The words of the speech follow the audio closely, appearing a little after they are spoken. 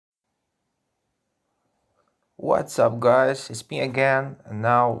What's up, guys? It's me again, and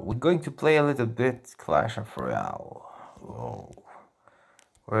now we're going to play a little bit Clash of Royale. Whoa.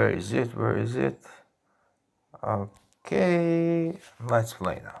 Where is it? Where is it? Okay, let's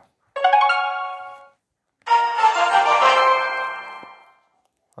play now.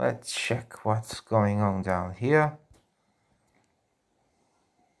 Let's check what's going on down here.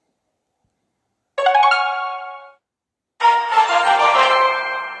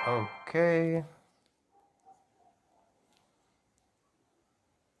 Okay.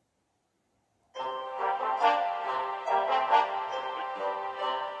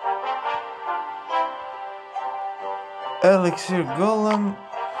 Elixir Golem,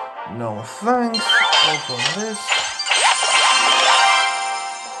 no thanks. Open this.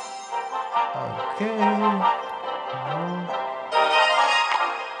 Okay.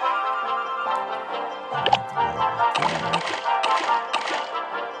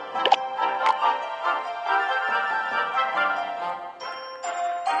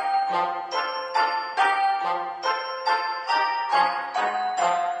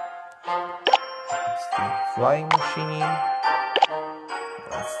 Let's take Flying Machine.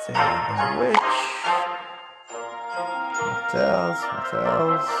 Let's take the Witch. What else? What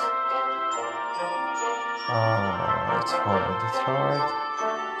else? Oh, it's hard, it's hard.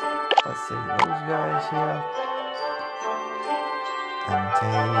 Let's take those guys here. And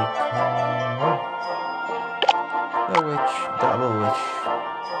take the Witch, double Witch.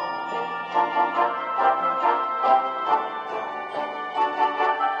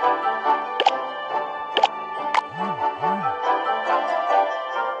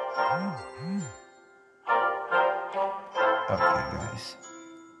 Okay, guys.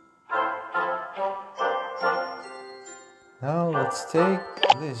 Now let's take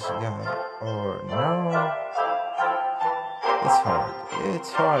this guy, or no,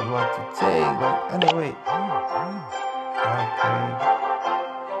 it's hard what to take, but anyway, okay,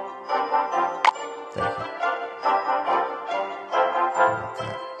 take it.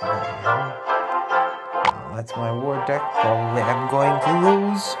 Now that's my war deck, probably I'm going to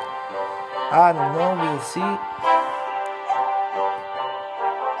lose, I don't know, we'll see.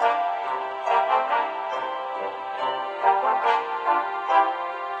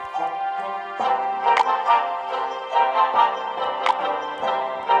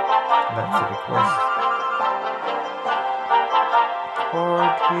 That's a request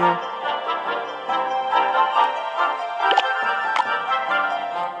chord here.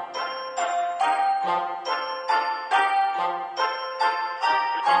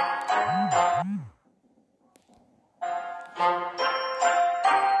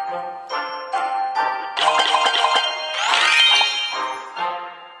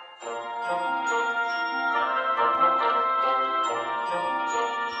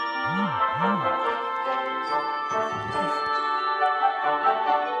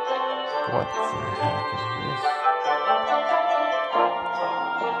 What the heck is this?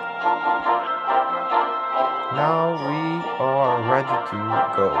 Now we are ready to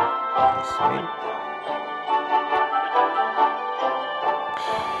go, I say.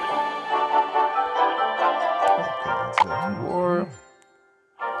 Okay, let's go to war.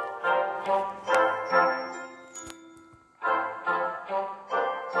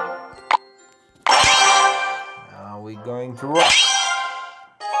 Now we're going to rock.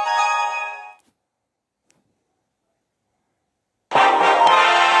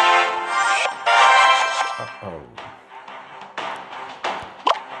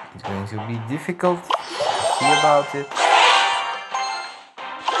 It's going to be difficult. See about it.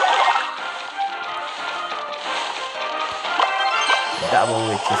 Double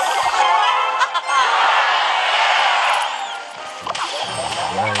witches.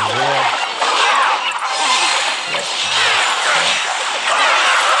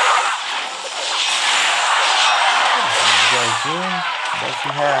 Does he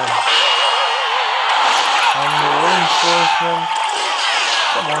have any reinforcement?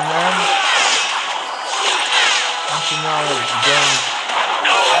 Come on, man. Don't you know it's game?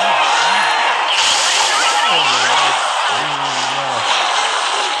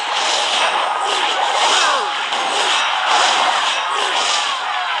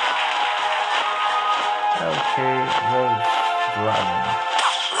 Okay, there's dragon.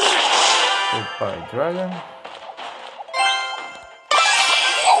 Goodbye, dragon.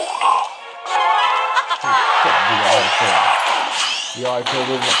 The archer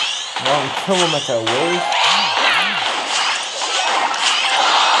was 1 kilometer away.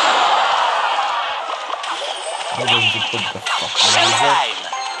 I'm going to put the fucking music.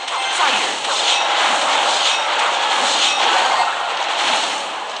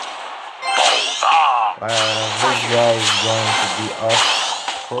 This guy is going to be off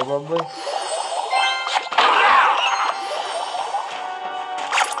probably.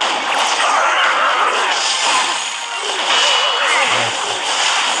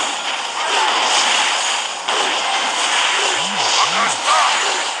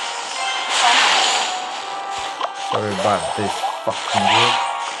 Sorry about this fucking dude.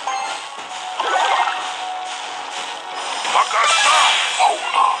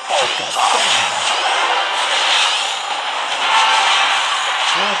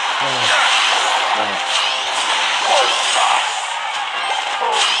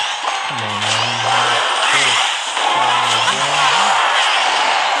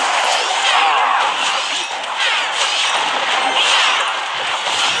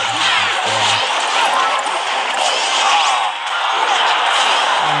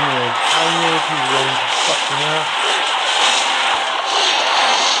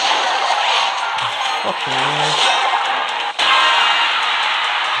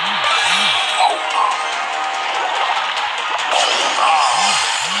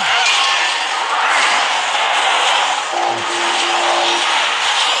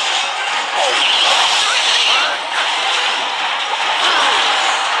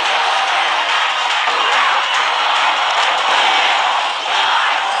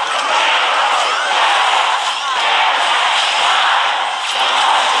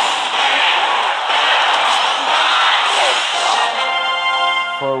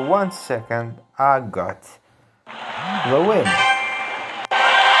 For 1 second, I got the win.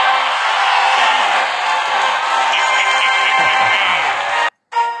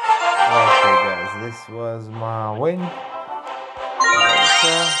 Okay guys, this was my win.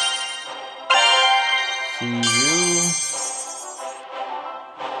 See you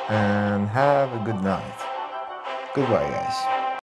and have a good night. Goodbye guys.